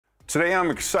Today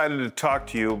I'm excited to talk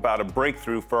to you about a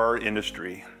breakthrough for our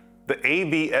industry, the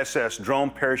AVSS drone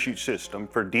parachute system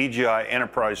for DJI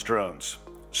enterprise drones.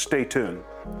 Stay tuned.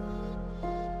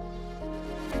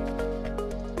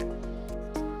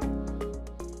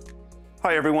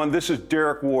 Hi everyone, this is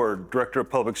Derrick Ward, Director of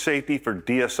Public Safety for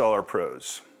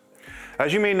DSLRPros.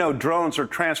 As you may know, drones are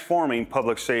transforming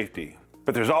public safety,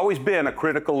 but there's always been a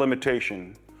critical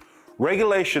limitation.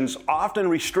 Regulations often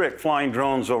restrict flying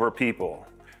drones over people.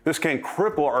 This can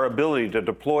cripple our ability to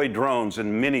deploy drones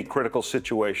in many critical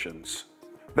situations.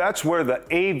 That's where the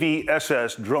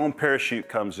AVSS drone parachute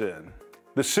comes in.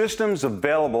 The system's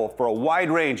available for a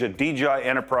wide range of DJI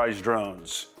enterprise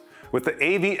drones. With the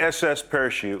AVSS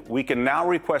parachute, we can now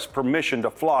request permission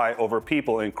to fly over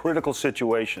people in critical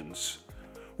situations.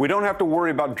 We don't have to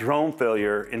worry about drone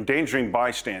failure endangering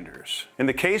bystanders. In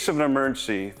the case of an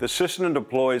emergency, the system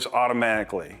deploys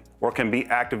automatically or can be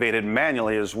activated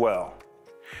manually as well.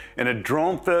 In a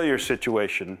drone failure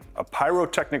situation, a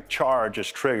pyrotechnic charge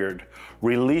is triggered,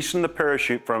 releasing the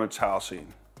parachute from its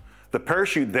housing. The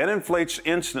parachute then inflates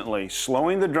instantly,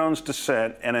 slowing the drone's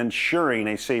descent and ensuring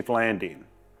a safe landing.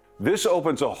 This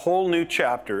opens a whole new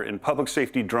chapter in public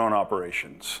safety drone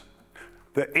operations.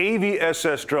 The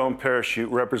AVSS drone parachute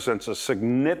represents a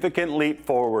significant leap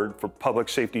forward for public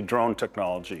safety drone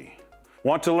technology.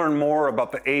 Want to learn more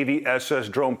about the AVSS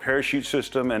drone parachute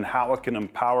system and how it can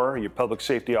empower your public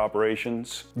safety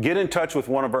operations? Get in touch with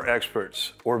one of our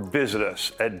experts or visit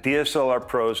us at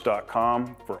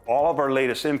DSLRPros.com for all of our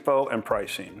latest info and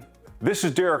pricing. This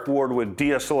is Derrick Ward with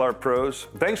DSLR Pros.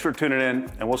 Thanks for tuning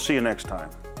in, and we'll see you next time.